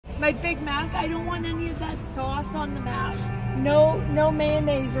My Big Mac, I don't want any of that sauce on the Mac. No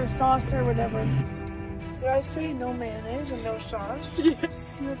mayonnaise or sauce or whatever. Did I say no mayonnaise and no sauce? Yes.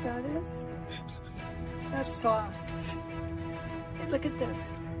 See what that is? That's sauce. Look at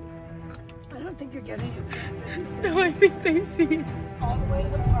this. I don't think you're getting it. No, I think they see it. All the way to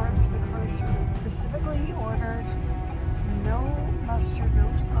the park to the car show. Specifically ordered no mustard,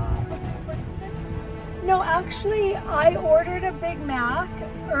 no sauce. No, actually, I ordered a Big Mac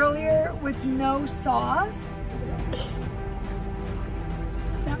earlier with no sauce.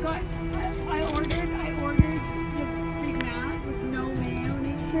 I ordered the Big Mac with no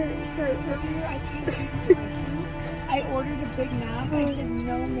mayonnaise. Sorry, earlier I came to the drive-thru. I ordered a Big Mac. I said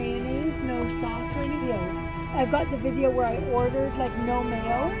no mayonnaise, no sauce or anything. I've got the video where I ordered like no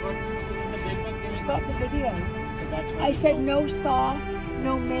mayo. I've got the video. I said no sauce,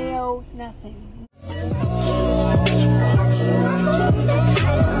 no mayo, nothing.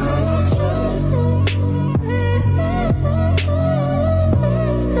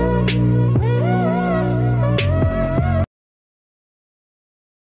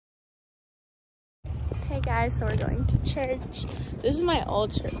 Hey guys, so we're going to church. This is my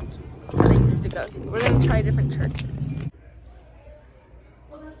old church that I used to go to. We're going to try different churches.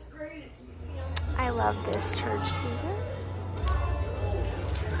 Well, that's great. I love this church here.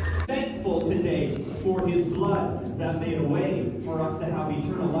 Thankful today for his blood that made a way for us to have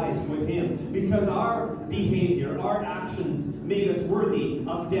eternal life with him, because our behavior, our actions made us worthy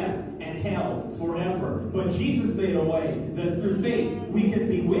of death and hell forever. But Jesus made a way that through faith we can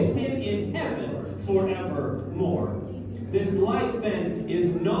be with him in heaven forevermore. This life then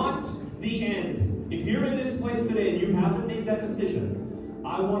is not the end. If you're in this place today and you haven't made that decision,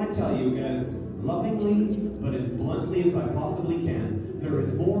 I want to tell you as lovingly but as bluntly as I possibly can, there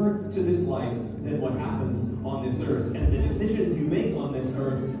is more to this life than what happens on this earth. And the decisions you make on this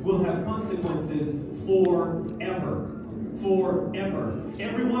earth will have consequences forever. Forever.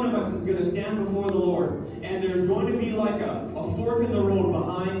 Every one of us is going to stand before the Lord. And there's going to be like a fork in the road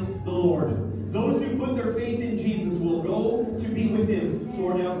behind the Lord. Those who put their faith in Jesus will go to be with him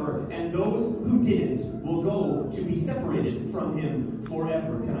forever. And those who didn't will go to be separated from him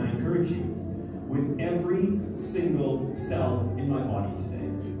forever. Can I encourage you? With every single cell in my body today,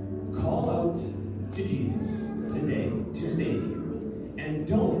 call out to Jesus today to save you. And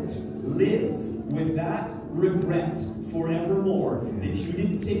don't live with that regret forevermore that you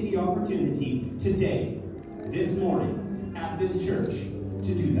didn't take the opportunity today, this morning, at this church,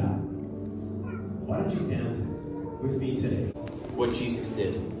 to do that. Why don't you stand with me today? What Jesus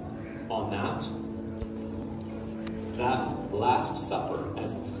did on that Last Supper,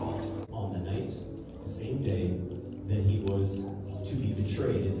 as it's called, on the night, the same day that he was to be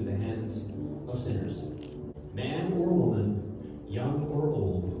betrayed into the hands of sinners. Man or woman, young or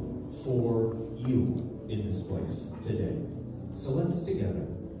old, for you in this place today. So let's together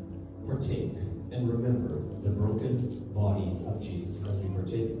partake and remember the broken body of Jesus as we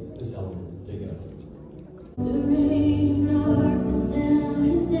partake this element together. The reign of darkness now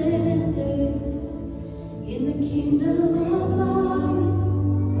has ended in the kingdom of light.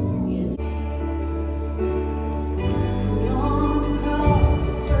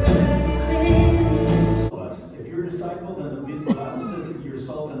 If you're a disciple, then the Bible says that you're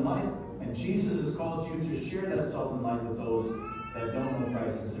salt and light, and Jesus has called you to share that salt and light with those that don't know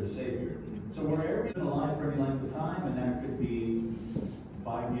Christ as their Savior. So wherever you've been alive for any length of time, and that could be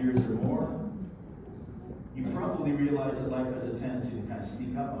 5 years or more, you probably realize that life has a tendency to kind of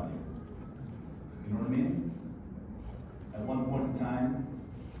sneak up on you. You know what I mean? At one point in time,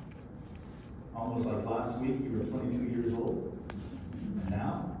 almost like last week, you were 22 years old. And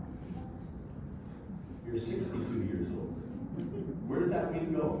now, you're 62 years old. Where did that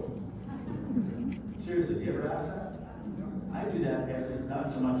week go? Seriously, do you ever ask that? I do that every,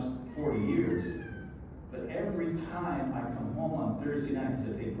 not so much 40 years, but every time I come home on Thursday night,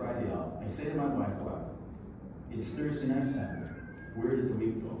 because I take Friday off, I say to my wife, "What? It's Thursday night, Saturday. Where did the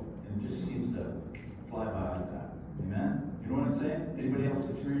week go?" And it just seems to fly by like that. Amen? You know what I'm saying? Anybody else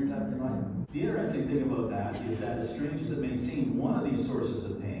experience that in your life? The interesting thing about that is that, as strange as it may seem, one of these sources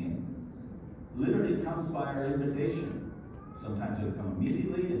of pain literally comes by our invitation. Sometimes it'll come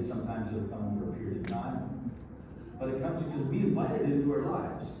immediately, and sometimes it'll come over a period of time. But it comes because we invite it into our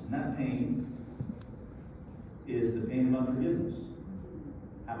lives. And that pain is the pain of unforgiveness.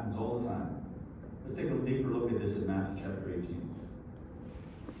 Happens all the time. Let's take a deeper look at this in Matthew chapter 18.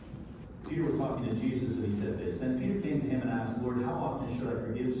 Peter was talking to Jesus, and he said this. Then Peter came to him and asked, "Lord, how often should I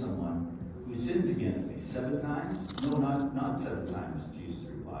forgive someone who sins against me? 7 times? No, not 7 times, Jesus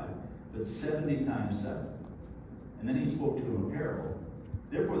replied, but 70 times 7. And then he spoke to him a parable.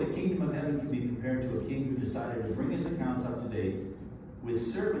 Therefore the king compared to a king who decided to bring his accounts up to date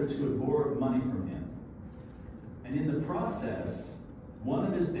with servants who had borrowed money from him. And in the process, one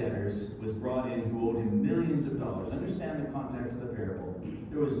of his debtors was brought in who owed him millions of dollars. Understand the context of the parable.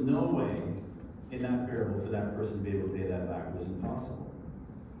 There was no way in that parable for that person to be able to pay that back. It was impossible.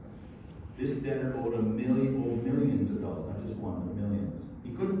 This debtor owed millions of dollars, not just one, but millions.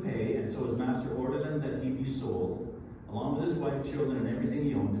 He couldn't pay, and so his master ordered him that he be sold, along with his wife, children, and everything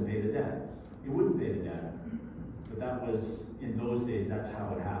he owned, to pay the debt. He wouldn't pay the debt, but that was, in those days, that's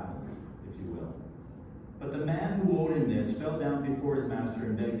how it happened, if you will. But the man who owed him this fell down before his master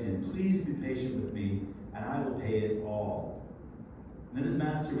and begged him, "Please be patient with me, and I will pay it all." And then his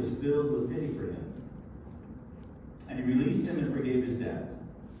master was filled with pity for him, and he released him and forgave his debt.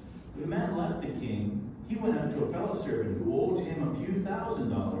 When the man left the king, he went out to a fellow servant who owed him a few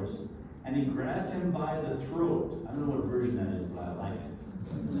 $1,000s, and he grabbed him by the throat. I don't know what version that is, but I like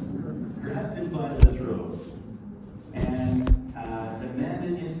it. Grabbed him by the throat and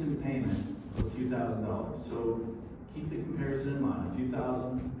demanded instant payment of a few $1,000s. So keep the comparison in mind. A few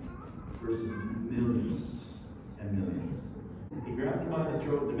thousand versus millions and millions. He grabbed him by the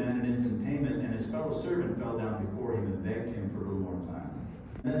throat, demanded instant payment, and his fellow servant fell down before him and begged him for a little more time.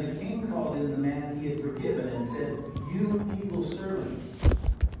 Then the king called in the man he had forgiven and said, "You evil servant,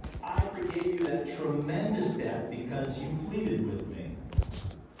 I forgave you that tremendous debt because you pleaded with me.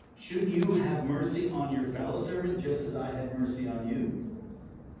 Should you have mercy on your fellow servant just as I had mercy on you?"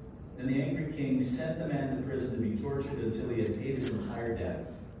 Then the angry king sent the man to prison to be tortured until he had paid his entire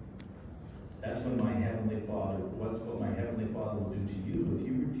debt. That's when my heavenly Father, what my heavenly Father will do to you if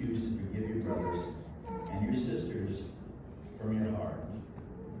you refuse to forgive your brothers and your sisters from your heart.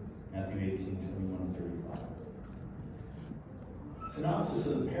 Matthew 18:21-35. Synopsis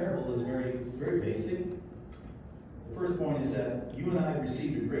of the parable is very, very basic. The first point is that you and I have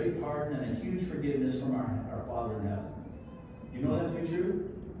received a great pardon and a huge forgiveness from our Father in heaven. You know that to be true?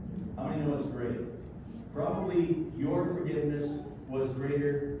 How many know it's great? Probably your forgiveness was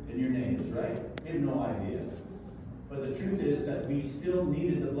greater than your neighbor's, right? You have no idea. But the truth is that we still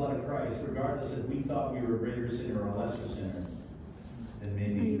needed the blood of Christ, regardless if we thought we were a greater sinner or a lesser sinner than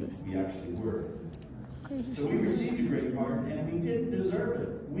maybe we actually were. So we received a great pardon, and we didn't deserve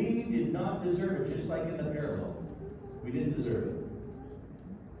it. We did not deserve it, just like in the parable. We didn't deserve it.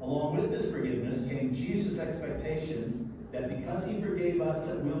 Along with this forgiveness came Jesus' expectation that because he forgave us,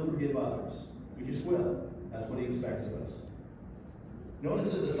 that we'll forgive others. We just will. That's what he expects of us.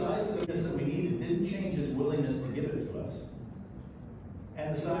 Notice that the size of the forgiveness that we needed didn't change his willingness to give it to us.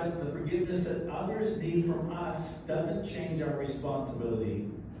 And the size of the forgiveness that others need from us doesn't change our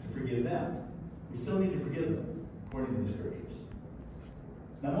responsibility to forgive them. We still need to forgive them, according to the scriptures.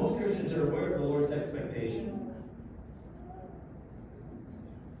 Now, most Christians are aware of the Lord's expectation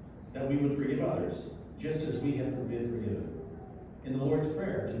that we would forgive others, just as we have been forgiven. In the Lord's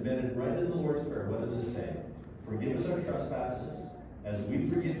Prayer, it's embedded right in the Lord's Prayer. What does it say? Forgive us our trespasses, as we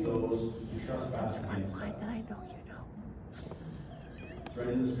forgive those who trespass against us. It's right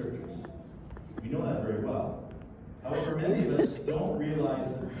in the scriptures. We know that very well. However, many of us don't realize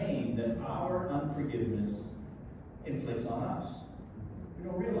the pain that our unforgiveness inflicts on us. We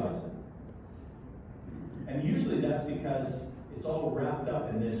don't realize it. And usually that's because it's all wrapped up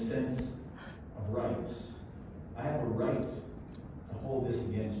in this sense of rights. I have a right to hold this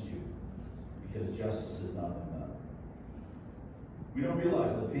against you because justice has not been done. We don't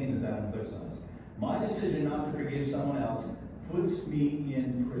realize the pain that inflicts on us. My decision not to forgive someone else puts me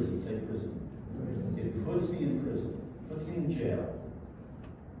in prison. Say prison. It puts me in prison. Puts me in jail.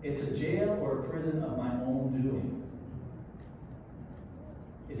 It's a jail or a prison of my own doing.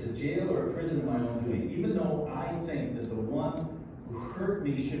 It's a jail or a prison of my own doing. Even though I think that the one who hurt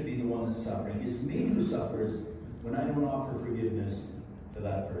me should be the one that's suffering, it's me who suffers when I don't offer forgiveness to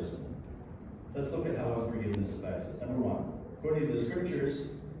that person. Let's look at how unforgiveness affects us. Number one, according to the scriptures,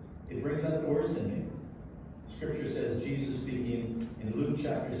 it brings out the worst in me. Scripture says, Jesus speaking in Luke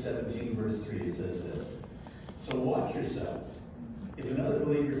chapter 17, verse 3, it says this. So watch yourselves. If another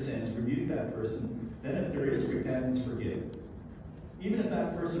believer sins, rebuke that person. Then if there is repentance, forgive. Even if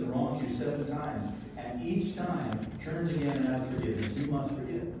that person wrongs you 7 times, and each time turns again and asks forgiveness, you must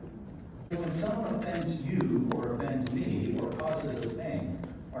forgive. When someone offends you, or offends me, or causes us pain,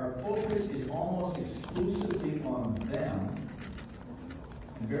 our focus is almost exclusively on them,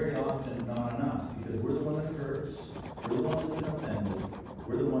 and very often not on us, because we're the one that hurts, we're the one that's been offended,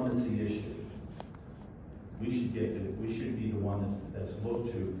 we're the one that's the issue. We should be the one that's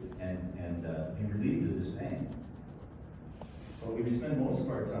looked to and be relieved of this pain. But we spend most of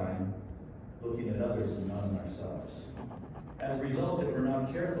our time looking at others and not on ourselves. As a result, if we're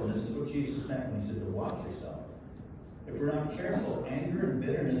not careful, this is what Jesus Jesus meant when he said to watch yourself. If we're not careful, anger and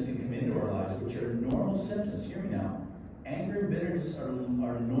bitterness can come into our lives, which are normal symptoms. Hear me now. Anger and bitterness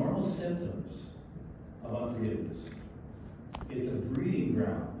are normal symptoms of unforgiveness. It's a breeding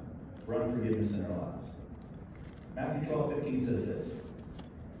ground for unforgiveness in our lives. Matthew 12:15 says this.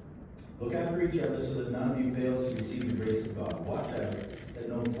 Look after each other so that none of you fails to receive the grace of God. Watch out that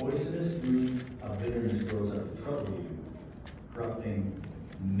no poisonous root of bitterness grows up to trouble you, corrupting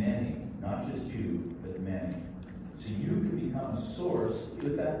many, not just you, but many. So you can become a source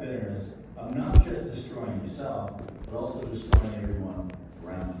with that bitterness of not just destroying yourself, but also destroying everyone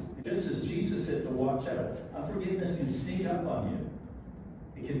around you. Just as Jesus said to watch out, unforgiveness can sneak up on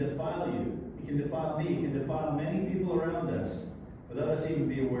you. It can defile you. It can defile me. It can defile many people around us without us even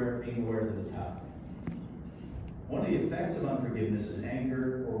being aware that it's happening. One of the effects of unforgiveness is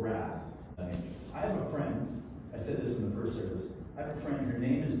anger or wrath. I have a friend, I said this in the first service, I have a friend, her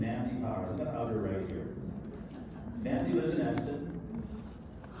name is Nancy Powers. I'm going to out her right here. Nancy lives in Eston.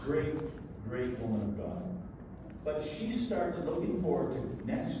 Great, great woman of God. But she starts looking forward to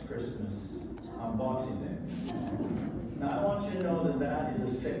next Christmas on Boxing Day. Now I want you to know that that is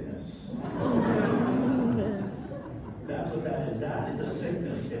a sickness. That's what that is. That is a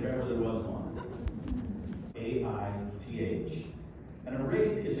sickness, if ever there was one. A-I-T-H. And a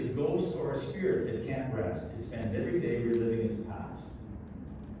wraith is a ghost or a spirit that can't rest. It spends every day reliving its past.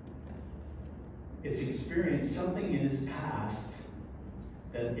 It's experienced something in its past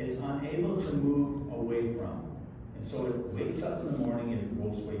that it's unable to move away from. And so it wakes up in the morning, if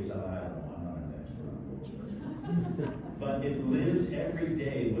ghost wakes up, I don't know, I'm not an expert on ghosts. But it lives every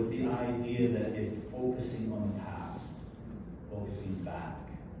day with the idea that it's focusing on the past, focusing back,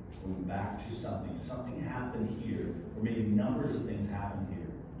 going back to something. Something happened here, or maybe numbers of things happened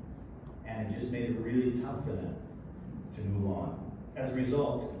here. And it just made it really tough for them to move on. As a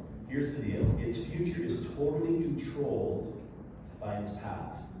result, here's the deal. Its future is totally controlled by its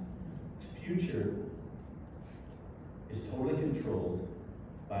past. Its future is totally controlled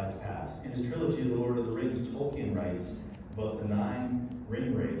by its past. In his trilogy, The Lord of the Rings, Tolkien writes about the 9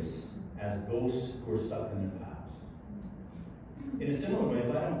 ring wraiths as ghosts who are stuck in their past. In a similar way,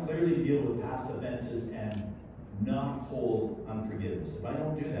 if I don't clearly deal with past offenses and not hold unforgiveness, if I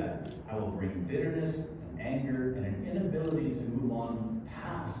don't do that, I will bring bitterness and anger and an inability to move on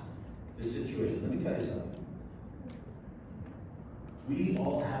past this situation. Let me tell you something. We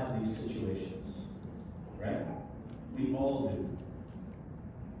all have these situations, right? We all do.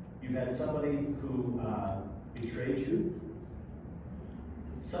 You've had somebody who betrayed you,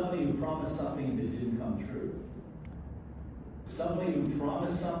 somebody who promised something that didn't come through, somebody who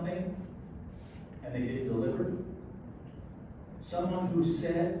promised something and they didn't deliver, someone who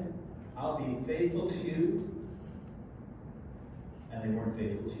said, I'll be faithful to you, and they weren't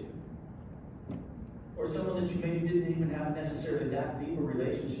faithful to you. Or someone that you maybe didn't even have necessarily that deep a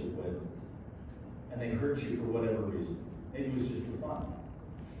relationship with, and they hurt you for whatever reason. Maybe it was just for fun.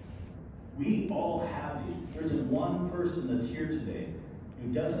 We all have these. There isn't one person that's here today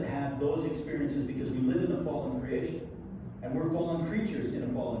who doesn't have those experiences, because we live in a fallen creation. And we're fallen creatures in a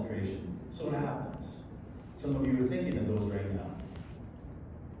fallen creation. So what happens? Some of you are thinking of those right now.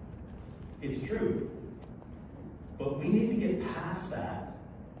 It's true. But we need to get past that.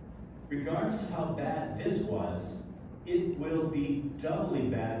 Regardless of how bad this was, it will be doubly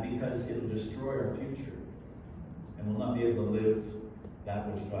bad because it'll destroy our future. And we'll not be able to live that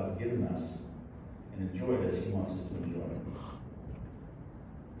which God's given us and enjoy it as he wants us to enjoy it.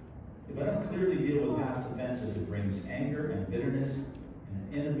 If I don't clearly deal with past offenses, it brings anger and bitterness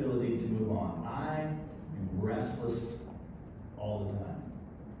and an inability to move on. I am restless all the time.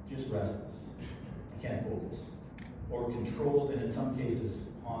 Just restless. I can't focus. Or controlled, and in some cases,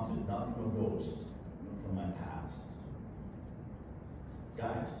 haunted, not from a ghost, but from my past.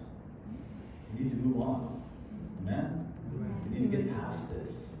 Guys, we need to move on. Amen? We need to get past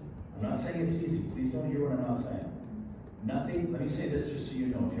this. I'm not saying it's easy. Please don't hear what I'm not saying. Nothing, let me say this just so you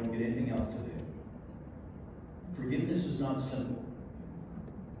know, if you don't get anything else today. Forgiveness is not simple.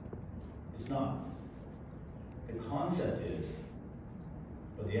 It's not. The concept is,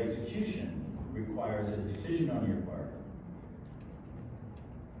 but the execution requires a decision on your part.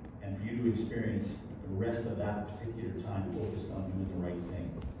 And for you to experience the rest of that particular time focused on doing the right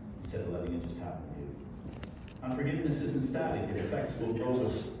thing, instead of letting it just happen to you. Unforgiveness isn't static. It affects will grow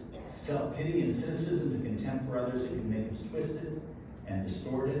with self-pity and cynicism to contempt for others. It can make us twisted and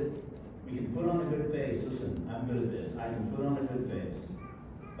distorted. We can put on a good face. Listen, I'm good at this. I can put on a good face.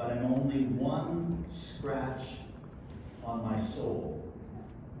 But I'm only one scratch on my soul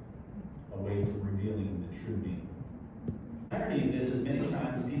away from revealing the true me. The irony of this is many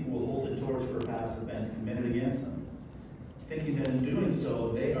times people will hold a thinking that in doing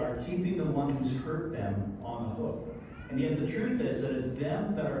so, they are keeping the one who's hurt them on the hook. And yet the truth is that it's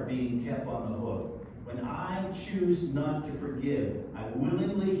them that are being kept on the hook. When I choose not to forgive, I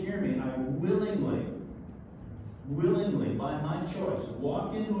willingly, hear me, I willingly, by my choice,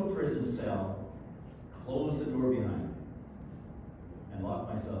 walk into a prison cell, close the door behind me, and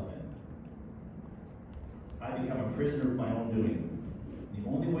lock myself in. I become a prisoner of my own doing. The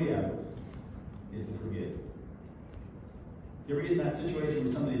only way out is to forgive. You ever get in that situation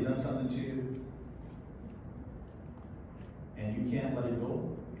where somebody's done something to you and you can't let it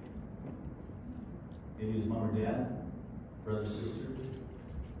go? Maybe it's mom or dad, brother, sister.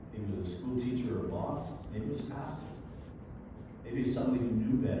 Maybe it was a school teacher or a boss. Maybe it was a pastor. Maybe it's somebody who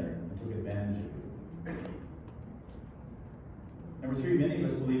knew better and took advantage of you. Number three, many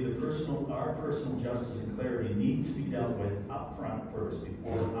of us believe that our personal justice and clarity needs to be dealt with up front first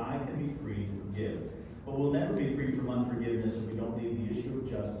before I can be free to forgive. But we'll never be free from unforgiveness if we don't leave the issue of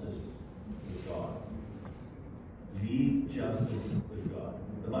justice with God. Leave justice with God.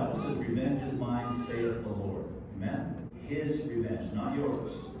 The Bible says, revenge is mine, saith the Lord. Amen? His revenge, not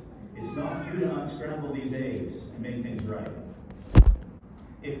yours. It's not you to unscramble these eggs and make things right.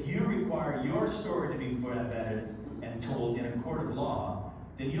 If you require your story to be vetted and told in a court of law,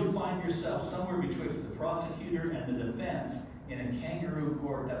 then you'll find yourself somewhere betwixt the prosecutor and the defense in a kangaroo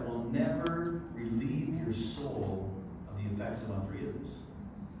court that will never relieve your soul of the effects of unforgiveness.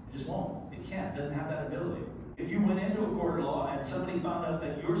 It just won't. It can't. It doesn't have that ability. If you went into a court of law and somebody found out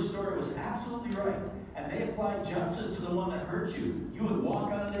that your story was absolutely right and they applied justice to the one that hurt you, you would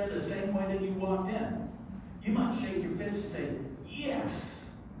walk out of there the same way that you walked in. You might shake your fist and say, yes!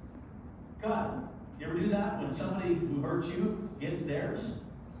 God, you ever do that when somebody who hurt you gets theirs?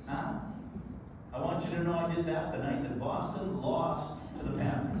 Huh? I want you to know I did that the night that Boston lost to the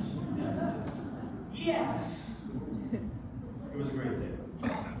Panthers. Yes! It was a great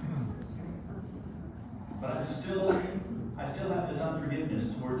day. But I still have this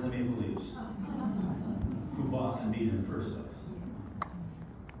unforgiveness towards the Maple Leafs, who Boston beat in the first place.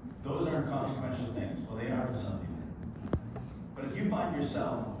 Those aren't consequential things. Well, they are for some people. But if you find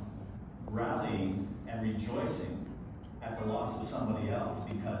yourself rallying and rejoicing at the loss of somebody else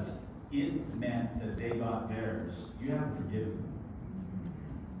because it meant that they got theirs, you haven't forgiven them.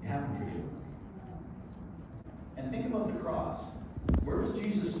 You haven't forgiven them. And think about the cross. Where was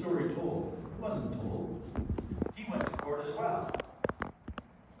Jesus' story told? It wasn't told. He went to court as well.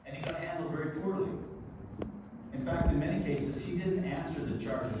 And he got handled very poorly. In fact, in many cases, he didn't answer the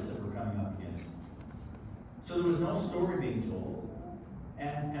charges that were coming up against him. So there was no story being told.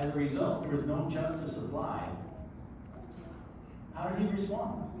 And as a result, there was no justice applied. How did he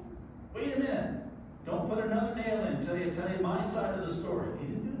respond? Wait a minute. Don't put another nail in until you tell you my side of the story. He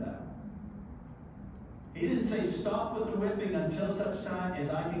didn't do that. He didn't say, stop with the whipping until such time as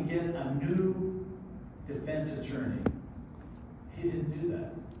I can get a new defense attorney. He didn't do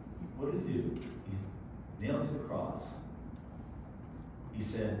that. What did he do? He nailed to the cross. He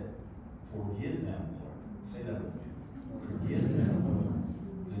said, forgive them, Lord. Say that with me. Forgive them, Lord.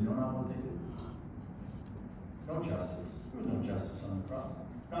 They know not what they do. No justice. There was no justice on the cross.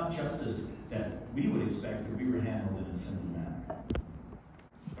 Not justice that we would expect if we were handled in a similar manner.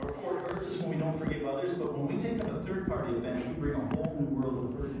 Number four, it hurts us when we don't forgive others, but when we take up a third-party offense, we bring a whole new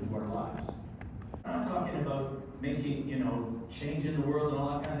world of hurt into our lives. I'm not talking about making, change in the world and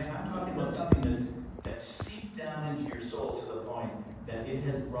all that kind of thing. I'm talking about something that's seeped down into your soul to the point that it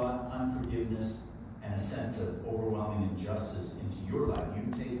has brought unforgiveness and a sense of overwhelming injustice into your life.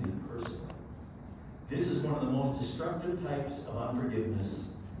 You've taken it personally. This is one of the most destructive types of unforgiveness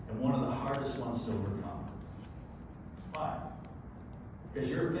and one of the hardest ones to overcome. Why? Because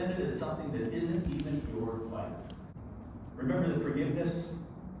you're offended at something that isn't even your fight. Remember that forgiveness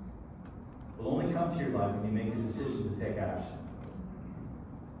will only come to your life when you make a decision to take action.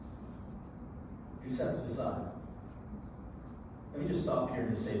 You just have to decide. Let me just stop here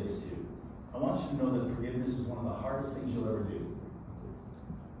and just say this to you. I want you to know that forgiveness is one of the hardest things you'll ever do.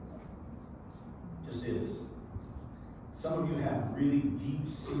 Just is. Some of you have really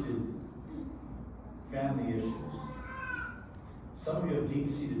deep-seated family issues. Some of you have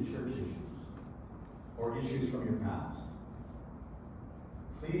deep-seated church issues or issues from your past.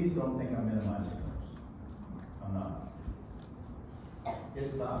 Please don't think I'm minimizing those. I'm not.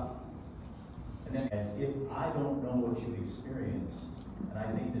 It's tough. And then as if I don't know what you've experienced, and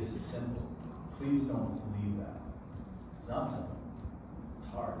I think this is simple, please don't believe that. It's not simple. It's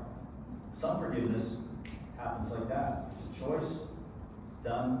hard. Some forgiveness happens like that. It's a choice. It's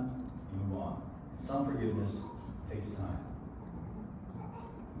done. You move on. Some forgiveness takes time.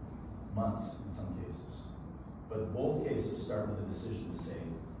 Months in some cases. But both cases start with a decision to say,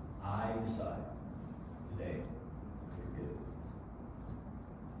 I decide today to forgive.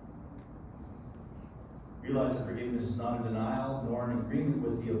 Realize that forgiveness is not a denial nor an agreement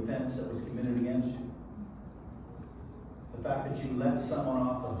with the offense that was committed against you. The fact that you let someone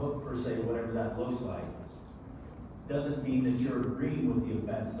off the hook, per se, whatever that looks like, doesn't mean that you're agreeing with the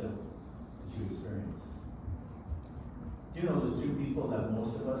offense that you experienced. Do you know there's two people that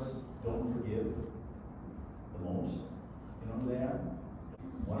most of us don't forgive the most? You know who they are?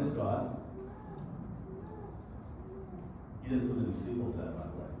 One is God. He doesn't lose any sleep over that, by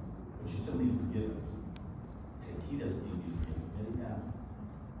the way. But you still need to forgive him. Say, he doesn't need you to forgive him. Yeah.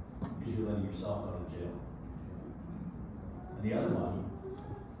 Because you're letting yourself out of jail. And the other one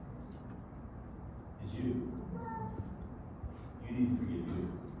is you. You need to forgive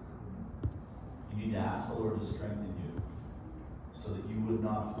you. You need to ask the Lord to strengthen you so that you would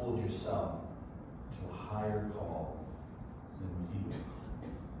not hold yourself to a higher call than what he would.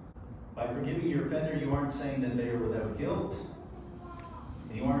 By forgiving your offender, you aren't saying that they are without guilt.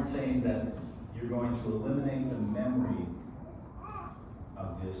 And you aren't saying that you're going to eliminate the memory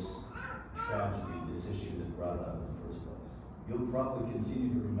of this tragedy, this issue that brought it up in the first place. You'll probably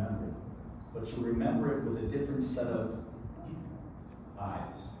continue to remember it. But you'll remember it with a different set of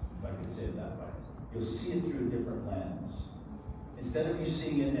eyes, if I could say it that way. You'll see it through a different lens. Instead of you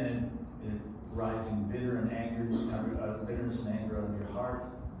seeing it and rising bitterness and anger out of your heart,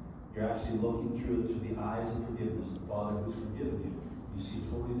 you're actually looking through it through the eyes of forgiveness. The Father who's forgiven you. You see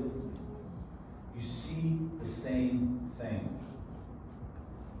totally differently. You see the same thing.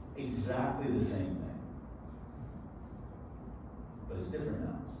 Exactly the same thing. But it's different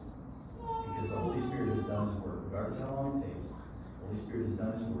now. Because the Holy Spirit has done his work. Regardless of how long it takes, the Holy Spirit has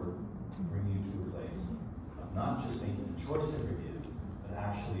done his work to bring you to a place of not just making the choice to forgive, but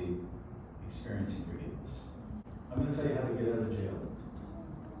actually experiencing forgiveness. I'm going to tell you how to get out of jail.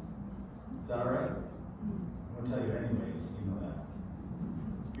 Is that all right? I'm going to tell you anyways, you know that.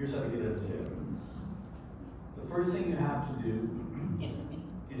 Here's how to get out of jail. The first thing you have to do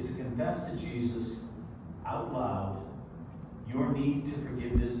is to confess to Jesus out loud your need to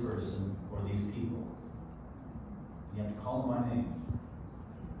forgive this person or these people. You have to call them by name.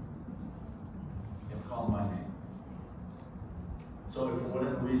 You have to call them by name. So if for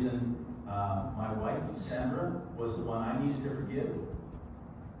whatever reason my wife, Sandra, was the one I needed to forgive,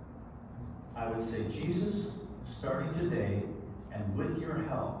 I would say, Jesus, starting today, and with your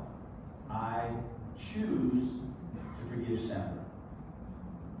help, I choose to forgive Sandra.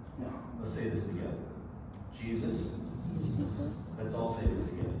 Let's say this together. Jesus, let's all say this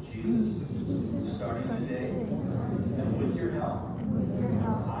together. Jesus, starting today, and with your help,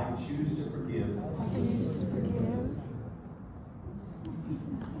 I choose to forgive.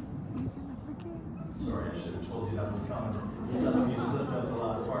 Sorry, I should have told you that was coming. Some of you slipped out the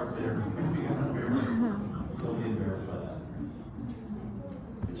last part there. Don't be embarrassed by that.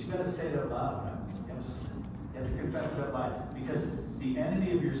 But you've got to say it out loud, friends. You have to confess it out loud. Because the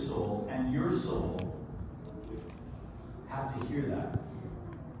enemy of your soul and your soul have to hear that.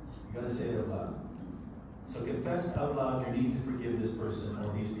 You've got to say it out loud. So confess out loud your need to forgive this person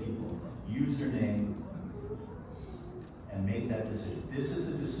or these people. Use their name and make that decision. This is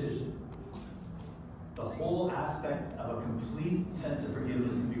a decision. The whole aspect of a complete sense of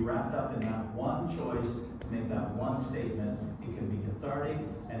forgiveness can be wrapped up in that one choice to make that one statement. It can be cathartic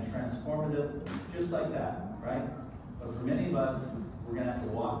and transformative, just like that, right? But for many of us, we're going to have to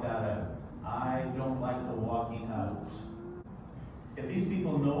walk that out. I don't like the walking out. If these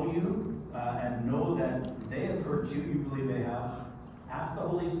people know you and know that they have hurt you, you believe they have, ask the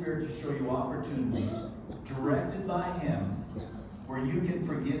Holy Spirit to show you opportunities directed by Him where you can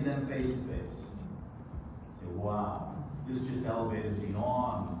forgive them face to face. Say, wow, this just elevated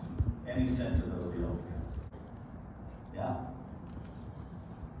beyond any sensibility of it. Yeah?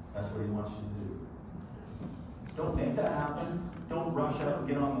 That's what He wants you to do. Don't make that happen. Don't rush out and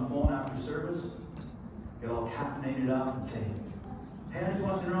get on the phone after service. Get all caffeinated up and say, hey, I just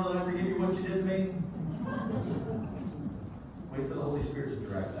want you to know that I forgive you what you did to me. Wait for the Holy Spirit to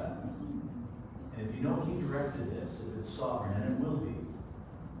direct that. And if you know He directed this, if it's sovereign, and it will be,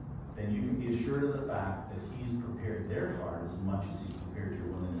 then you can be assured of the fact that He's prepared their heart as much as He's prepared your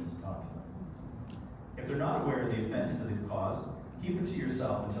willingness to talk to them. If they're not aware of the offense that they've caused, keep it to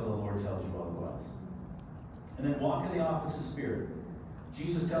yourself until the Lord tells you otherwise. And then walk in the opposite spirit.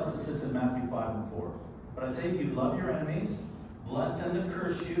 Jesus tells us this in Matthew 5:4. But I say to you, love your enemies, bless them that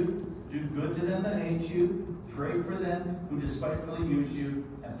curse you, do good to them that hate you, pray for them who despitefully use you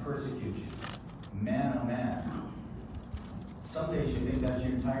and persecute you. Man, oh man. Some days you think that's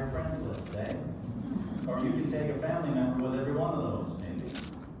your entire friends list, eh? Or you can take a family member with every one of those, maybe.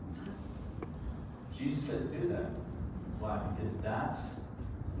 Jesus said do that. Why? Because that's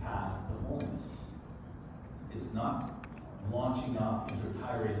the path to wholeness. It's not launching off into a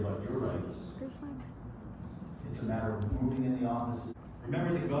tirade about your rights. It's a matter of moving in the opposite.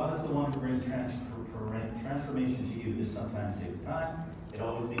 Remember that God is the one who brings transformation to you. This sometimes takes time. It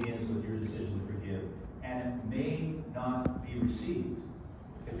always begins with your decision to forgive. And it may not be received.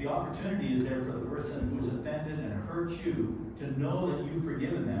 If the opportunity is there for the person who is offended and hurt you to know that you've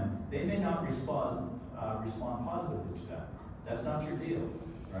forgiven them, they may not respond positively to that. That's not your deal,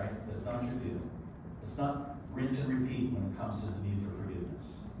 right? That's not your deal. It's not rinse and repeat when it comes to the need for forgiveness.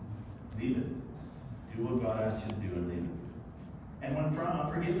 Leave it. Do what God asks you to do and leave it. And when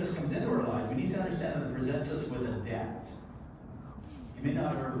unforgiveness comes into our lives, we need to understand that it presents us with a debt. You may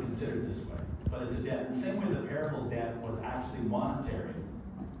not have ever considered it this way, but it's a debt. In the same way the parable debt was actually monetary,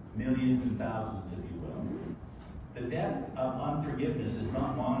 millions and thousands, if you will. The debt of unforgiveness is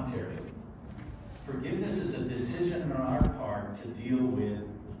not monetary. Forgiveness is a decision on our part to deal with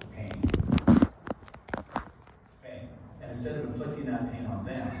pain. And instead of inflicting that pain on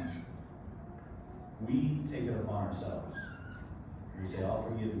them, we take it upon ourselves. We say, I'll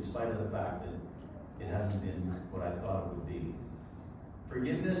forgive in spite of the fact that it hasn't been what I thought it would be.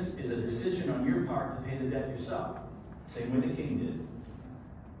 Forgiveness is a decision on your part to pay the debt yourself. Same way the king did.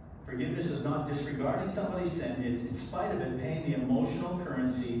 Forgiveness is not disregarding somebody's sin. It's in spite of it paying the emotional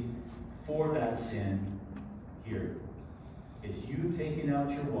currency for that sin here. It's you taking out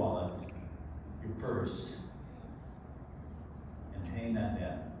your wallet, your purse, and paying that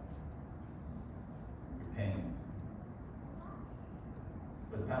debt. You're paying it.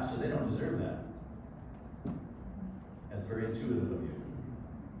 But Pastor, they don't deserve that. That's very intuitive of you.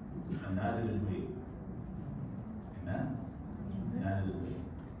 And neither did we. Amen? Neither did we.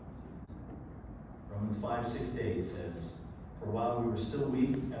 Romans 5:6-8 says, for while we were still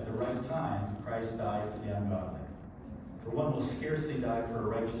weak, at the right time, Christ died for the ungodly. For one will scarcely die for a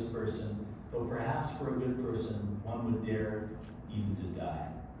righteous person, though perhaps for a good person, one would dare even to die.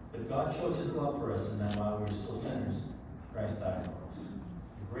 But God shows his love for us in that while we were still sinners, Christ died for us.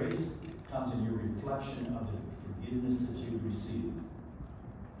 The grace comes in your reflection of the forgiveness that you've received.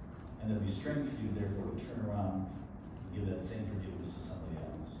 And there'll be strength for you, therefore, to turn around and give that same forgiveness to somebody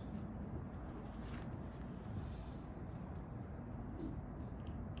else.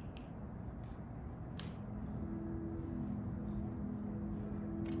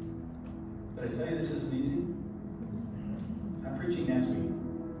 But I tell you, this isn't easy. I'm preaching next week.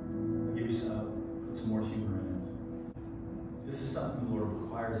 I'll give you some more humor in it. This is something the Lord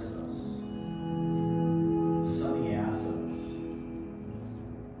requires of us. It's something he asks of us.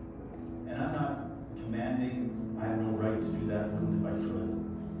 And I'm not commanding, I have no right to do that if I could.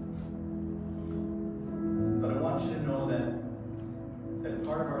 But I want you to know that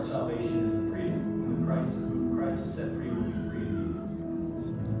part of our salvation is a freedom. When Christ has set free, we'll be free indeed.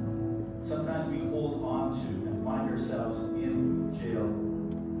 Sometimes we hold on to and find ourselves in jail,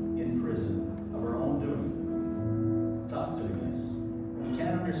 in prison, of our own doing. It's us doing this. We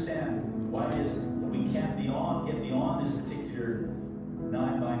can't understand why it is that we can't get beyond this particular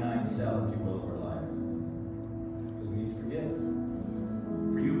 9-by-9 cell, if you will, of our life. Because we need to forgive.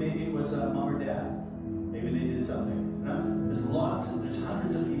 For you, maybe it was mom or dad. Maybe they did something. There's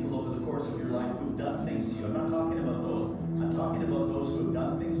hundreds of people over the course of your life who've done things to you. I'm not talking about those. I'm talking about those who have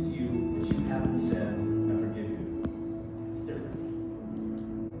done things to you which you haven't said, I forgive you. It's different.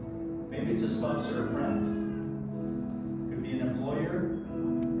 Maybe it's a spouse or a friend. It could be an employer,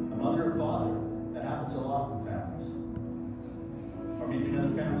 a mother or father. That happens a lot in families. Or maybe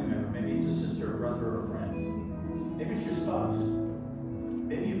another family member. Maybe it's a sister, a brother, or a friend. Maybe it's your spouse.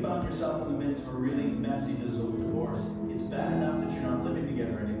 Maybe you found yourself in the midst of a really messy divorce. It's bad enough that you're not living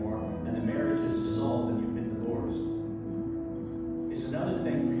together anymore, and the marriage is dissolved and you've been divorced. It's another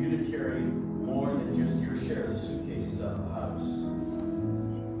thing for you to carry more than just your share of the suitcases out of the house.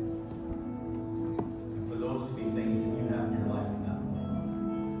 And for those to be things that you have in your life from that point.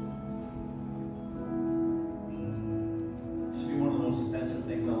 This will be one of the most offensive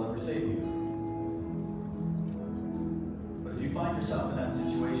things I'll ever say to you. But if you find yourself in that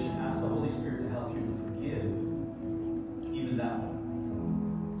situation, ask the Holy Spirit to help you to forgive even that one.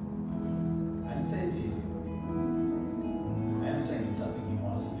 I didn't say it's easy. I am saying it's something he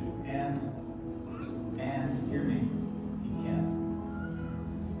wants to do. And hear me, he can.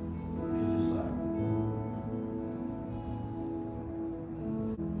 If you just let him.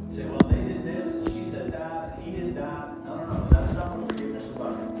 Say, well, they did this, she said that, he did that. No. That's not what forgiveness is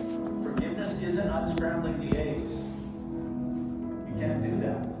about. Forgiveness isn't unscrambling the eggs. You can't do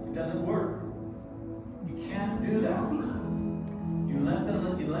that. It doesn't work.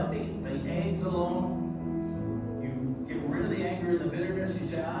 the eggs alone. You get rid of the anger and the bitterness. You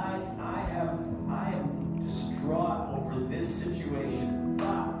say, I am distraught over this situation.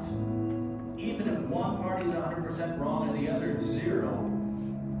 But even if one party is 100% wrong and the other is 0,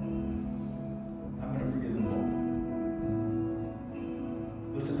 I'm going to forgive them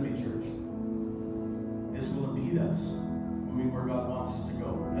both. Listen to me, church. This will impede us moving where God wants us to go.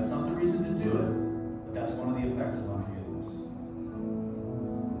 That's not the reason to do it, but that's one of the effects of unforgiveness.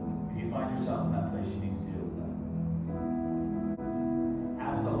 If you find yourself in that place, you need to deal with that.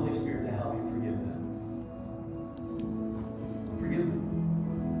 Ask the Holy Spirit to help you forgive them. Forgive them.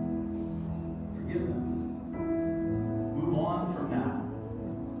 Forgive them. Move on from that.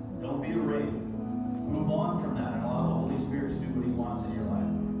 Don't be a wraith. Move on from that and allow the Holy Spirit to do what He wants in your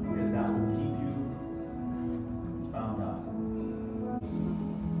life, because that will keep you bound up.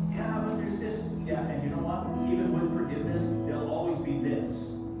 Yeah, but there's this. Yeah, and you know what? Even with forgiveness, there'll always be this.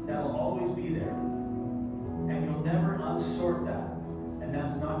 That'll always be there. And you'll never unsort that. And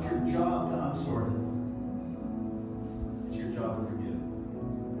that's not your job to unsort it. It's your job to forgive.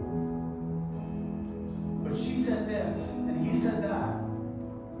 But she said this, and he said that.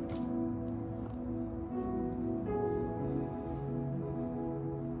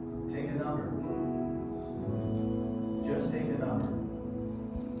 Take a number. Just take a number.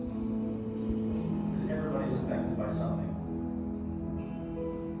 Because everybody's affected by something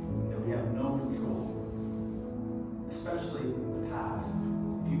that we have no control. Especially the past.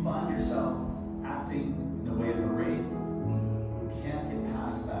 If you find yourself acting in the way of a wraith, you can't get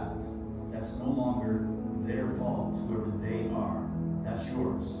past that. That's no longer their fault, whoever they are. That's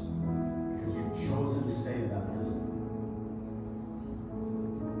yours. Because you've chosen to stay in that prison.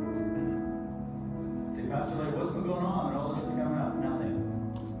 Say, Pastor, like, what's been going on? And all this is coming up. Nothing.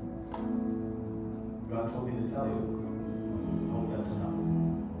 God told me to tell you. I hope that's enough.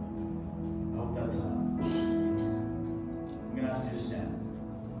 I hope that's enough. I'm going to ask you to stand.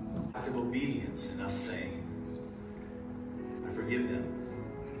 Act of obedience in us saying, I forgive them.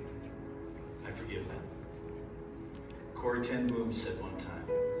 I forgive them. Corrie ten Boom said one time,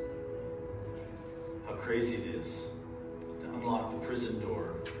 how crazy it is to unlock the prison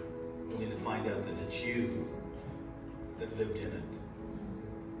door only to find out that it's you that lived in it.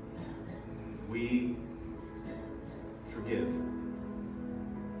 We forgive.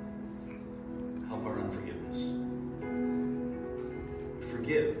 Help our unforgiveness. We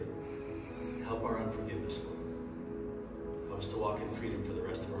forgive. Help our unforgiveness, Lord. Help us to walk in freedom for the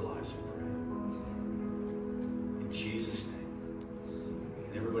rest of our lives, we pray. In Jesus' name.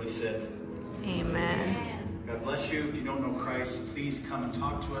 And everybody said, Amen. God bless you. If you don't know Christ, please come and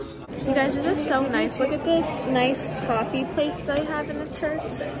talk to us. You guys, this is so nice. Look at this nice coffee place they have in the church.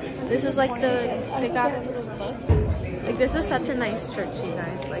 This is like they got, like this is such a nice church, you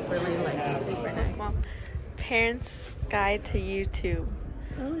guys. Like really like super nice. Well, Parents' Guide to YouTube.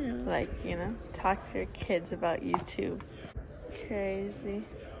 Oh yeah. Like, you know, talk to your kids about YouTube. Crazy.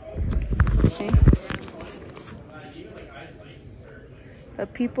 Okay.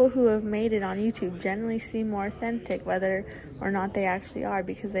 But people who have made it on YouTube generally seem more authentic, whether or not they actually are,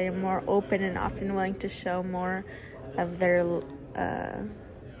 because they are more open and often willing to show more of their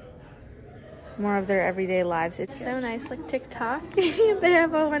everyday lives. It's so nice. Like TikTok, they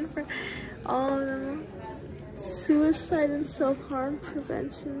have a one for all of them. Suicide and self-harm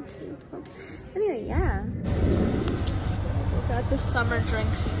prevention too. Anyway, yeah. We got the summer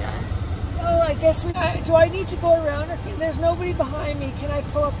drinks, you guys. Oh, I guess we. Do I need to go around? Or there's nobody behind me. Can I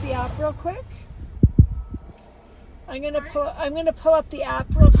pull up the app real quick? I'm gonna pull up the app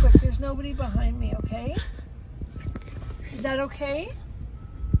real quick. There's nobody behind me. Okay. Is that okay?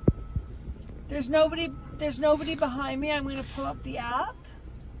 There's nobody behind me. I'm gonna pull up the app.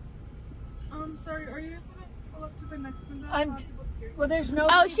 Sorry. Are you able to pull up to the next one? Well, there's no.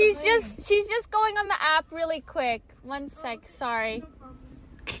 Oh, she's just going on the app really quick. One sec. Sorry.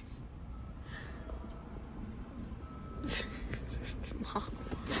 Mom.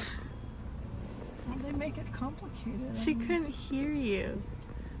 Well, they make it complicated. She couldn't hear you.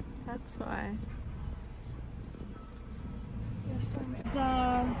 That's why. Yes,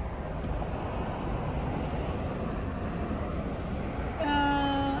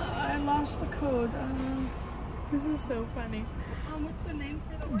 I lost the code. This is so funny. What's the name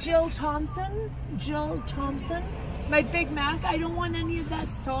for the Jill Thompson. My Big Mac. I don't want any of that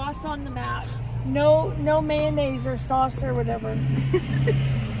sauce on the Mac. No mayonnaise or sauce or whatever.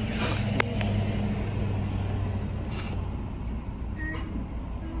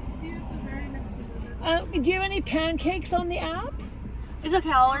 Do you have any pancakes on the app? It's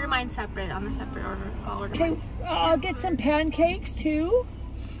okay. I'll order mine separate on the separate order. I'll order. Okay, I'll get some pancakes too.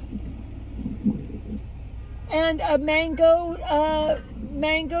 and a mango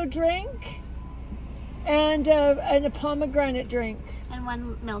drink, and a pomegranate drink. And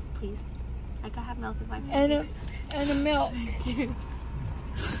one milk, please. I can have milk with my food. And a milk. Thank you.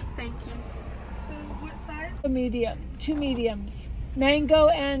 Thank you. So what size? A medium, 2 mediums. Mango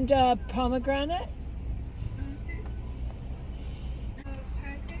and pomegranate.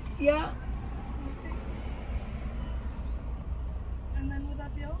 Pancake? Yeah. Okay. And then would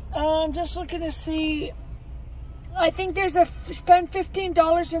that be all? I'm just looking to see. I think there's spend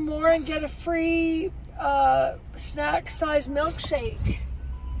 $15 or more and get a free snack size milkshake.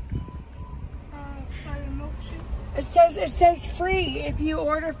 Sorry, a milkshake? It says free. If you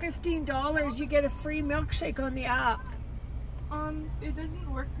order $15, you get a free milkshake on the app. It doesn't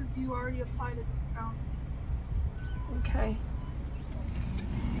work because you already applied a discount. Okay.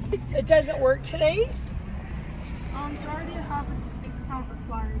 It doesn't work today? You already have a discount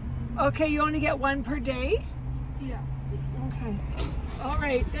applied. Okay, you only get 1 per day? Yeah. Okay. All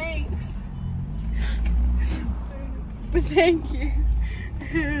right, thanks. Thank you.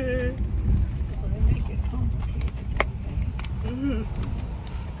 Make it complicated.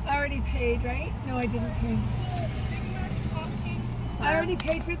 I already paid, right? No, I didn't pay. I already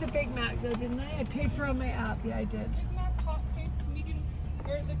paid for the Big Mac though, didn't I? I paid for on my app. Yeah, I did. Big Mac, hotcakes, medium,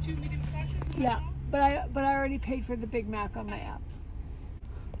 or the 2 medium slashes? Yeah, but I already paid for the Big Mac on my app.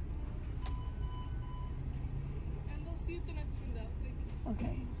 And we'll see you at the next window.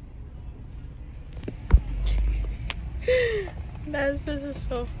 Okay. This is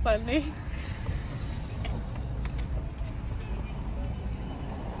so funny.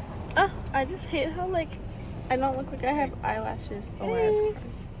 Oh, I just hate how like I don't look like I have eyelashes. Oh, Hey.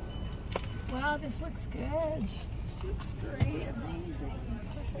 Wow, this looks good. This looks great, amazing.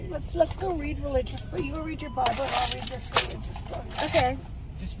 Let's go read religious, but you go read your Bible and I'll read this religious book. Okay.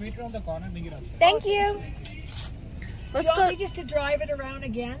 Just wait around the corner and bring it outside. Thank you. Let's Do you go. want me just to drive it around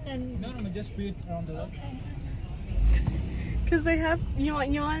again and? No, just wait around the Okay. Because they have. You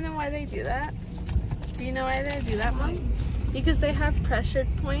want to know why they do that? Do you know why they do that, Mom? Because they have pressure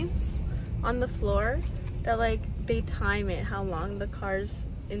points on the floor that like they time it how long the car's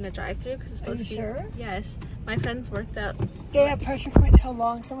in the drive-thru because it's supposed Are you to be. sure? Yes, my friends worked out. They have pressure points how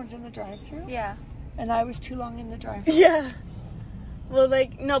long someone's in the drive-thru? Yeah. And I was too long in the drive-thru. Yeah. Well,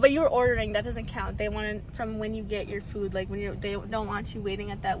 like no, but you were ordering. That doesn't count. They want it from when you get your food. Like when they don't want you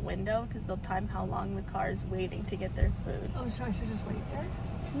waiting at that window because they'll time how long the car is waiting to get their food. Oh, so I should just wait there?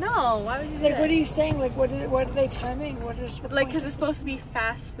 No, why would you do Like, that? what are you saying? Like, what are they timing? What is the Like, point because of it's supposed to be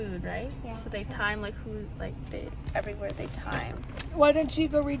fast food, right? Yeah. So they time like who, like they everywhere they time. this? Why don't you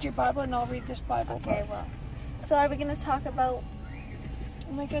go read your Bible and I'll read this Bible book? Okay, well. So are we gonna talk about?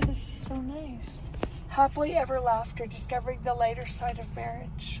 Oh my God, this is so nice. Happily ever after, discovering the lighter side of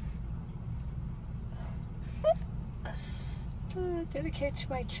marriage. Dedicated to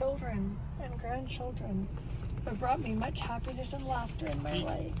my children and grandchildren. It brought me much happiness and laughter in my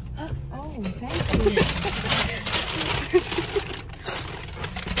life. Oh, thank you.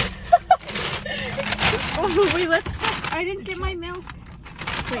 Oh wait, let's check. I didn't get my milk.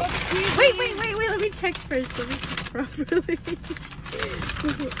 Wait, let me check first. Let me check properly.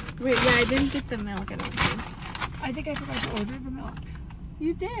 Wait, yeah, I didn't get the milk, I don't think. I think I forgot to order the milk.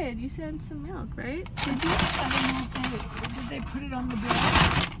 You did. You sent some milk, right? Did you? I don't know if did they put it on the bill?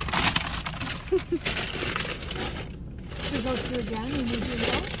 Should we go through again and read your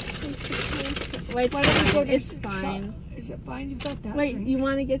milk? Wait, Why don't we go to it's shop? fine. Is it fine? You've got that. Wait, drink. you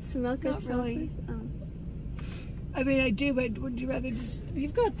want to get some milk? Not at really. Shoppers? Oh. I mean, I do, but would you rather just...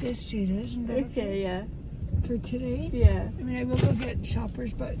 You've got this, Jada, isn't it? Okay, yeah. For today? Yeah. I mean, I will go get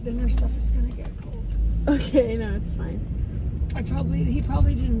Shoppers, but then our stuff is going to get cold. Okay, no, it's fine. He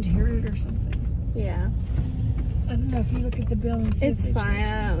probably didn't hear it or something. Yeah. I don't know if you look at the bill and see It's if they fine.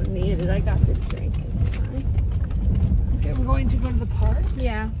 changed I don't need it. I got the drink. It's fine. it. Okay, we're going to go to the park.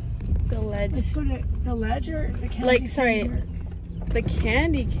 Yeah. The ledge. Let's go to the ledge or the candy Like, cane sorry. park? The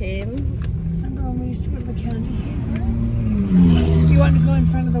candy cane. Remember when we used to go to the candy cane park? You want to go in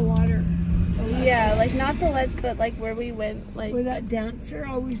front of the water. Yeah, like not the ledge, but like where we went, like Where that dancer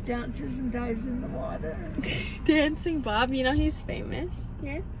always dances and dives in the water. Dancing Bob. You know he's famous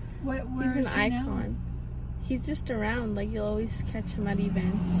here. Where He's an is he now? icon. He's just around. Like you'll always catch him at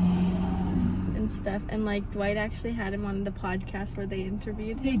events and stuff. And like Dwight actually had him on the podcast where they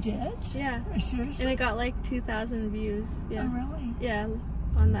interviewed him. They did? Yeah. Seriously? And it got like 2,000 views. Yeah. Oh, really? Yeah.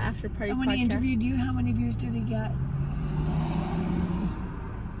 On the After Party And when podcast. he interviewed you, how many views did he get?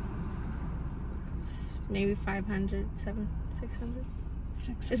 Maybe 500, 600.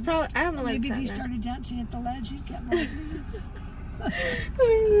 600. It's probably, I don't know what Maybe it's if you at now. started dancing at the ledge, you'd get more views.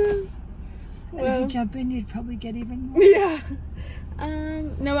 And if you jump in, you'd probably get even more. Yeah.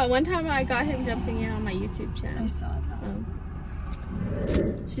 No, but one time I got him jumping in on my YouTube channel. I saw that.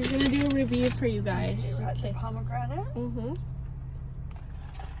 She's gonna do a review for you guys. The pomegranate? Mm-hmm.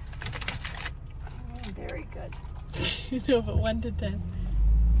 Very good. You know, but 1 to 10.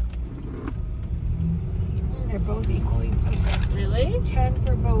 They're both equally perfect. Really? 10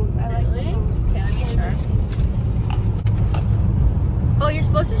 for both. I like them both. Okay, let me try. Oh, you're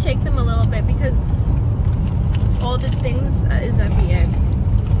supposed to shake them a little bit because all the things is at the end.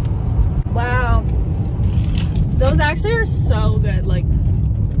 Wow. Those actually are so good. Like,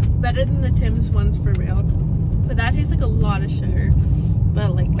 better than the Tim's ones for real. But that tastes like a lot of sugar.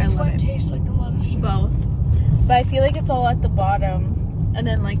 But like, I love it. Tastes like a lot of sugar. Both. But I feel like it's all at the bottom. And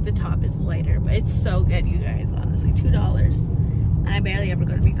then like the top is lighter. But it's so good, you guys. Honestly, $2. And I barely ever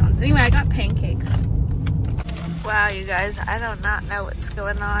go to McDonald's. Anyway, I got pancakes. Wow, you guys. I do not know what's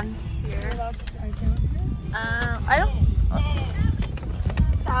going on here. I don't. Oh.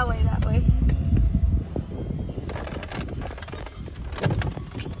 That way, that way.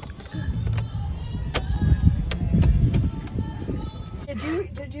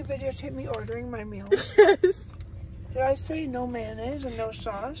 Did you videotape me ordering my meal? Yes. Did I say no mayonnaise and no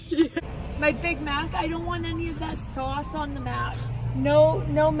sauce? Yeah. My Big Mac, I don't want any of that sauce on the Mac.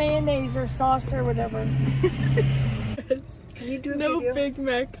 No mayonnaise or sauce or whatever. Yes. Can you do a no video? Big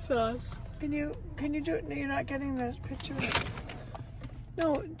Mac sauce. Can you do it? No, you're not getting the picture.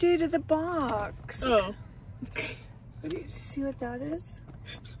 No, date of the box. Oh. See what that is?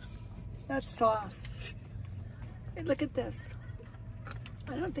 That's sauce. Hey, look at this.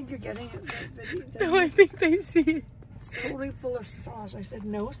 I don't think you're getting it. No, I think they see it. It's totally full of sauce. I said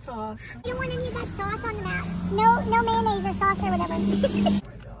no sauce. You don't want any of that sauce on the Mac. No mayonnaise or sauce or whatever. Oh my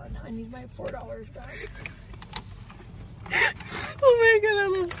god, I need my $4 back. Oh my god, I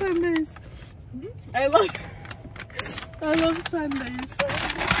love Sundays. I love Sundays.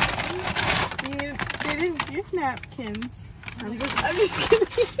 They didn't give napkins. I'm just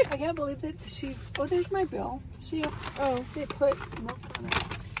kidding. I can't believe that she. Oh, there's my bill. See? Oh, they put milk on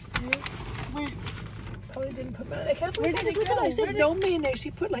it. Wait. Probably didn't put milk. I can't believe Where did it go? I said no mayonnaise.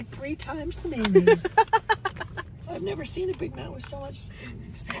 She put like 3 times the mayonnaise. I've never seen a Big Mac with so much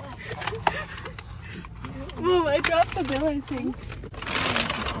sauce. Whoa, I dropped the bill, I think.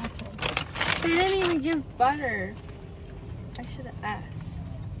 They didn't even give butter. I should have asked.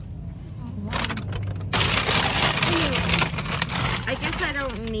 I guess I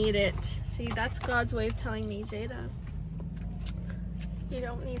don't need it. See, that's God's way of telling me, Jada. You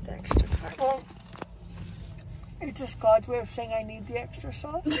don't need the extra carbs. Well, it's just God's way of saying I need the extra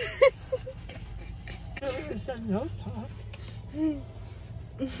sauce. It said no sauce.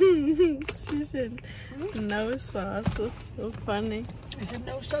 She said no sauce. That's so funny. I said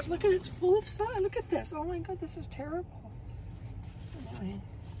no sauce. Look at it, it's full of sauce. Look at this. Oh my god, this is terrible. Anyway,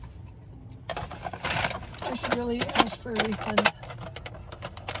 I should really ask for a refund.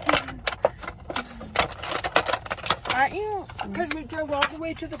 Aren't you? Because we drove all the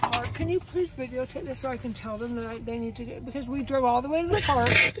way to the park. Can you please videotape this so I can tell them that they need to get, because we drove all the way to the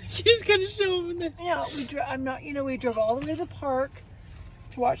park. She's gonna show them this. Yeah, we drove all the way to the park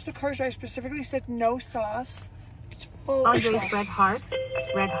to watch the car show. I specifically said no sauce. It's full of sauce. red heart,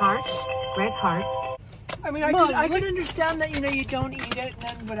 red heart, red heart. I mean, I could understand that, you don't eat it and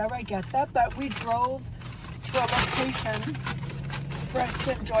then whatever, I get that, but we drove to a location for us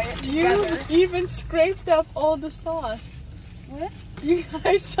to enjoy it together. You even scraped up all the sauce. What?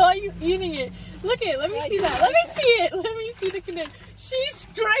 I saw you eating it. Look at it. Let me see that. Let me see it. Let me see the connection. She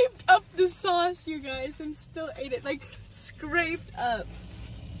scraped up the sauce, you guys, and still ate it. Like, scraped up.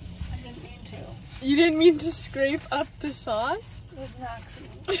 I didn't mean to. You didn't mean to scrape up the sauce? It was an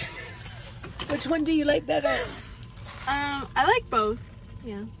accident. Which one do you like better? I like both.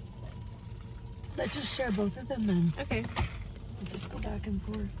 Yeah. Let's just share both of them then. Okay. Let's just go back and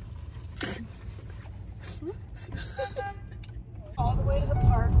forth. All the way to the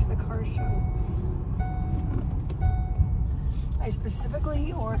park, to the car show. I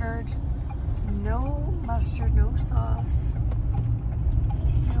specifically ordered no mustard, no sauce,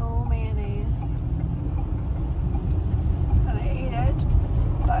 no mayonnaise. And I ate it,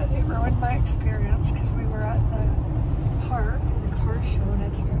 but it ruined my experience because we were at the park and the car show and I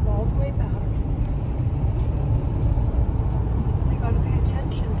had to drive all the way back. They got to pay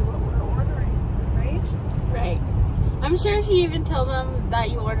attention to what we're ordering, right? Right. I'm sure she even told them that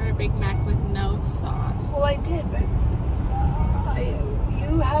you ordered a Big Mac with no sauce. Well, I did, but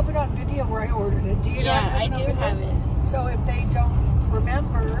you have it on video where I ordered it. Do you not have it on video? Have it. So if they don't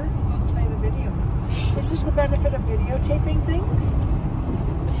remember, we'll play the video. This is the benefit of videotaping things.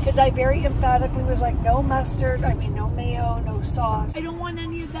 Because I very emphatically was like, no mustard, no mayo, no sauce. I don't want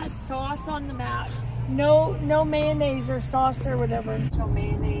any of that sauce on the mat. No mayonnaise or sauce or whatever. No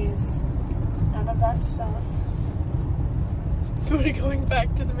mayonnaise, none of that stuff. We're going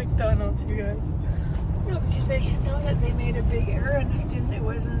back to the McDonald's, you guys. No, because they should know that they made a big error and it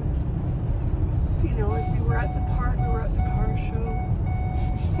wasn't, if we were at the park, we were at the car show.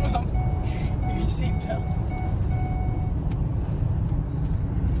 Your seatbelt.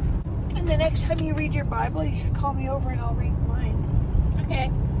 And the next time you read your Bible, you should call me over and I'll read mine. Okay.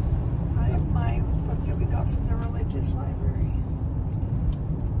 My book that we got from the religious library.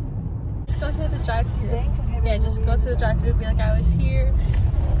 Just go to the drive-thru. Okay, Yeah, just go to the drive-thru. Be like, I was here.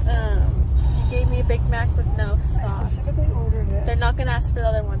 You gave me a Big Mac with no sauce. I specifically ordered it. They're not gonna ask for the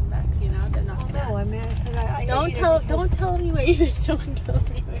other one back, They're not gonna ask. I said I don't tell them you ate it. Don't tell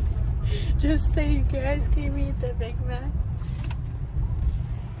them you ate it. Just say you guys gave me the Big Mac.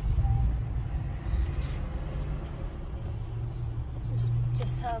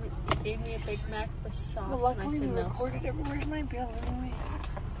 Just tell them you gave me a Big Mac with sauce. Well, luckily and I said we no recorded it. Where's my bill anyway?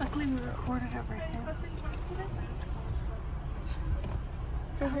 Luckily we recorded everything.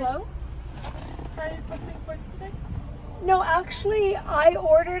 Hello? Are you putting points today? No, actually, I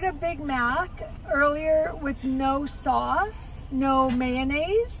ordered a Big Mac earlier with no sauce, no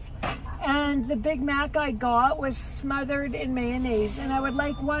mayonnaise, and the Big Mac I got was smothered in mayonnaise, and I would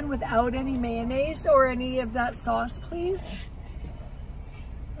like one without any mayonnaise or any of that sauce, please.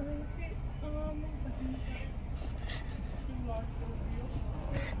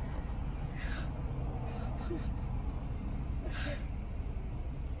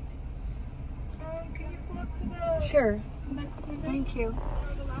 Sure. Thank you.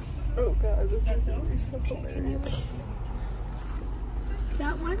 Oh god, this is gonna be so hilarious.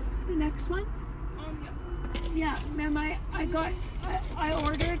 That one? The next one? Yeah, ma'am, I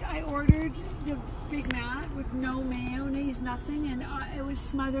ordered the Big Mac with no mayonnaise, nothing, and it was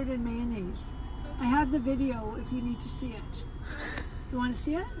smothered in mayonnaise. I have the video if you need to see it. You want to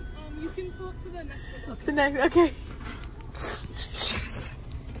see it? You can pull up to the next one. Okay. The next, okay.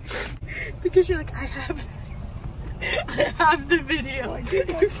 Because you're like, I have the video.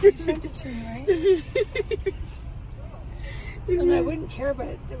 You sent it to me, right? And I wouldn't care, but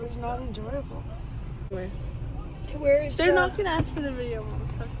it was not enjoyable. Where is They're not gonna ask for the video, Mom.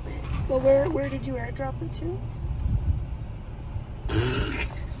 Trust me. Well, where did you airdrop it to?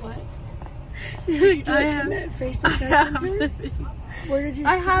 What? Did you do it to Facebook Messenger? Where did you?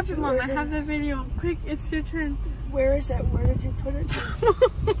 I have it, Mom. I have the video. Quick, it's your turn. Where is it? Where did you put it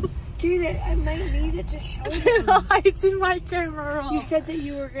to? Dude, I might need it to show you. It's in my camera roll. You said that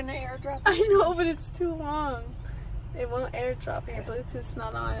you were gonna airdrop it. I know, but it's too long. It won't airdrop. Your Bluetooth's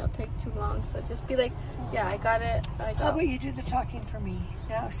not on. It'll take too long. So just be like, yeah, I got it. How about you do the talking for me?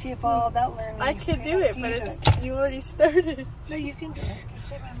 Now, see if all that learning. I could do it, but you already started. No, you can do it. Just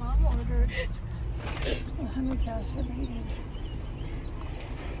say my mom ordered. I'm exacerbated.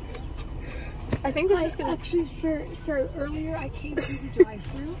 I think they're just gonna. Actually, sir, earlier I came through the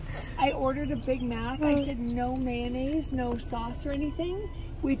drive-thru. I ordered a Big Mac. I said no mayonnaise, no sauce or anything.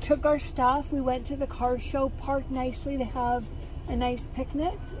 We took our stuff. We went to the car show, parked nicely to have a nice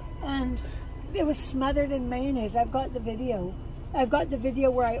picnic, and it was smothered in mayonnaise. I've got the video. I've got the video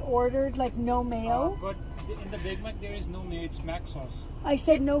where I ordered like no mayo. But in the Big Mac there is no mayo. It's mac sauce. I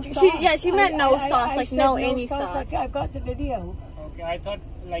said no sauce. She meant no sauce, like no any sauce. Like, I've got the video. Okay, I thought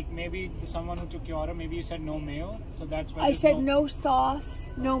like maybe someone who took your order, maybe you said no mayo, so that's why. I said no sauce,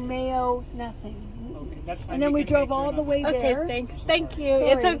 no mayo, nothing. Okay, that's fine. And then we drove all the way there. Okay, thanks. Thank you. Sorry.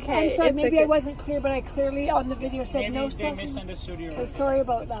 It's okay. I'm sorry, it's maybe okay. I wasn't clear, but I clearly on the video said maybe no they sauce. misunderstood you. Okay, sorry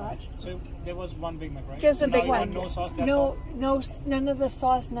about that. So there was one Big Mac, right? Just a Big Mac. No sauce. That's all. No, none of the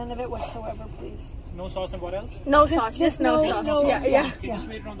sauce, none of it whatsoever, please. No sauce and what else? No sauce, just no sauce. No, yeah. Okay, just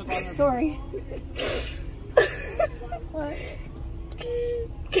wait around the corner. Sorry. What?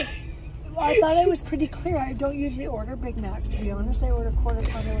 I thought I was pretty clear. I don't usually order Big Macs, to be honest. I order quarter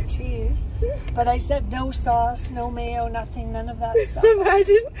pounder with cheese. But I said no sauce, no mayo, nothing, none of that stuff.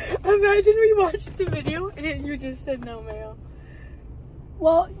 Imagine we watched the video and you just said no mayo.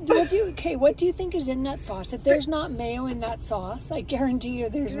 Well, what do you think is in that sauce? If there's not mayo in that sauce, I guarantee you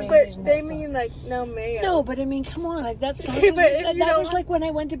there's mayonnaise in that sauce. But they mean like no mayo. No, but I mean, come on, like that sauce. That was like when I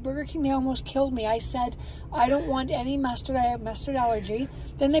went to Burger King, they almost killed me. I said, I don't want any mustard. I have mustard allergy.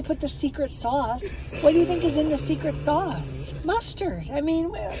 Then they put the secret sauce. What do you think is in the secret sauce? Mustard. I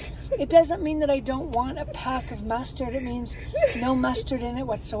mean, it doesn't mean that I don't want a pack of mustard. It means no mustard in it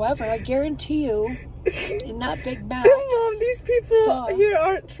whatsoever. I guarantee you, in that Big Mac, Mom, these people sauce. here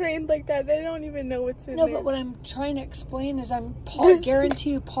aren't trained like that. They don't even know what's in No, there. but what I'm trying to explain is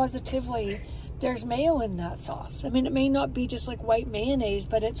guarantee you positively there's mayo in that sauce. I mean, it may not be just like white mayonnaise,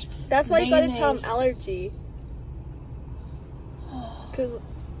 but it's That's why mayonnaise. you gotta tell them allergy. Cause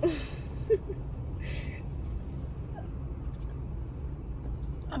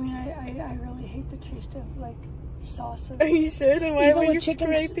I mean, I really hate the taste of like sauces. Are you sure? Then why Even were with you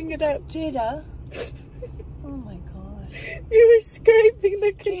chicken scraping it up? Jada. Oh my gosh. You were scraping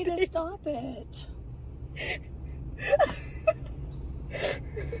the container. Jada, stop it.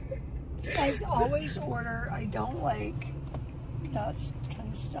 I always order, I don't like that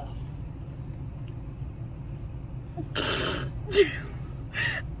kind of stuff.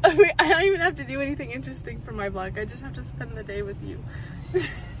 I mean, I don't even have to do anything interesting for my vlog. I just have to spend the day with you.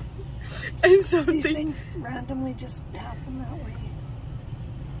 And so These things randomly just happen that way.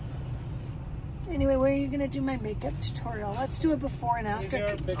 Anyway, where are you going to do my makeup tutorial? Let's do it before and after.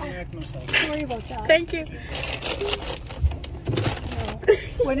 Here's your Big Mac massage. Sorry about that. Thank you.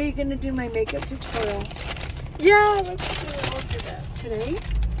 No. When are you going to do my makeup tutorial? Yeah, let's do it. We'll do that. Today?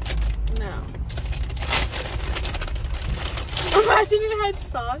 No. Imagine it had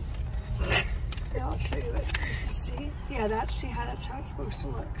sauce. Yeah, I'll show you it. See? Yeah, see how it's supposed to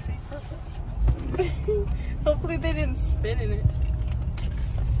look. See? Perfect. Hopefully they didn't spit in it.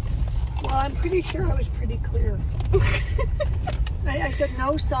 Well, I'm pretty sure I was pretty clear. I said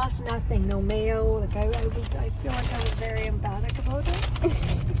no sauce, nothing, no mayo. Like I feel like I was very emphatic about it.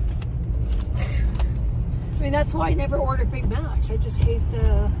 I mean, that's why I never order Big Macs. I just hate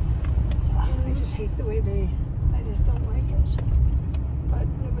the way they. I just don't like it. But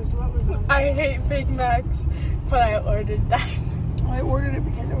it was what was on. I hate Big Macs, but I ordered that. I ordered it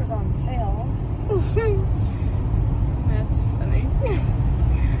because it was on sale. That's funny.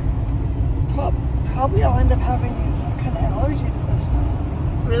 Probably I'll end up having some kind of allergy to this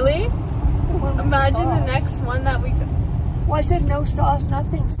now. Really? Imagine the sauce. next one that we could. Well, I said no sauce,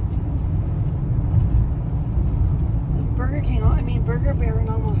 nothing. Burger King, I mean Burger Baron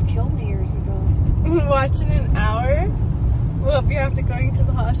almost killed me years ago. Watching an hour? Well, if you have to go to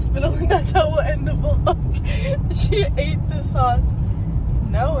the hospital, that's how we'll end the vlog. She ate the sauce.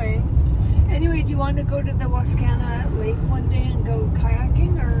 Knowing. Anyway, do you want to go to the Wascana Lake one day and go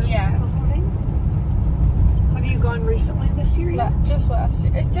kayaking or paddleboarding? Have you gone recently this year yet? Just last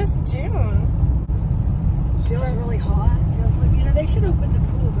year. It's just June. It feels really hot. It feels like, they should open the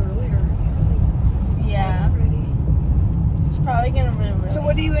pools earlier. It's really hot already. It's probably gonna be So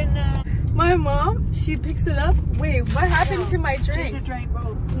what are you in? My mom, she picks it up. Wait, what happened to my drink? Jada drank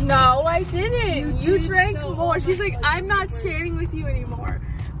both. No, I didn't. You drank so more. hard. She's like, I'm not sharing with you anymore.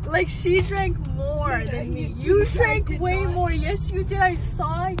 Like, she drank more than me. You drank way more. Yes, you did. I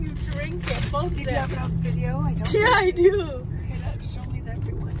saw you drink it. Both Did you have it on video? I don't. Yeah, I do. Okay, show me that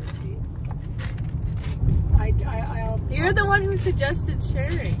rewind tape. I'll. You're the one who suggested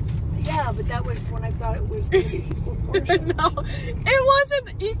sharing. Yeah, but that was when I thought it was going to be equal portion. No, it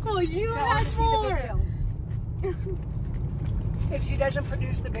wasn't equal. You had more. If she doesn't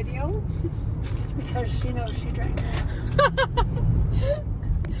produce the video, it's because she knows she drank more.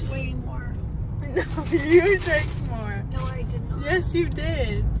 Way more. No, you drank more. No, I did not. Yes, you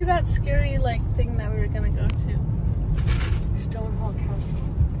did. That scary thing that we were gonna go to. Stonehall Castle.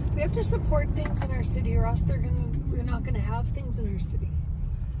 We have to support things in our city, or else we're not gonna have things in our city.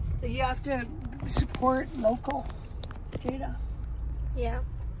 So you have to support local. Jada. Yeah.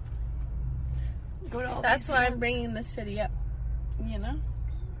 Go to all That's these why events. I'm bringing the city up. You know.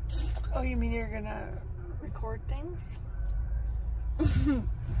 Oh, you mean you're gonna record things?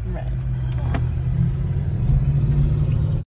 Right.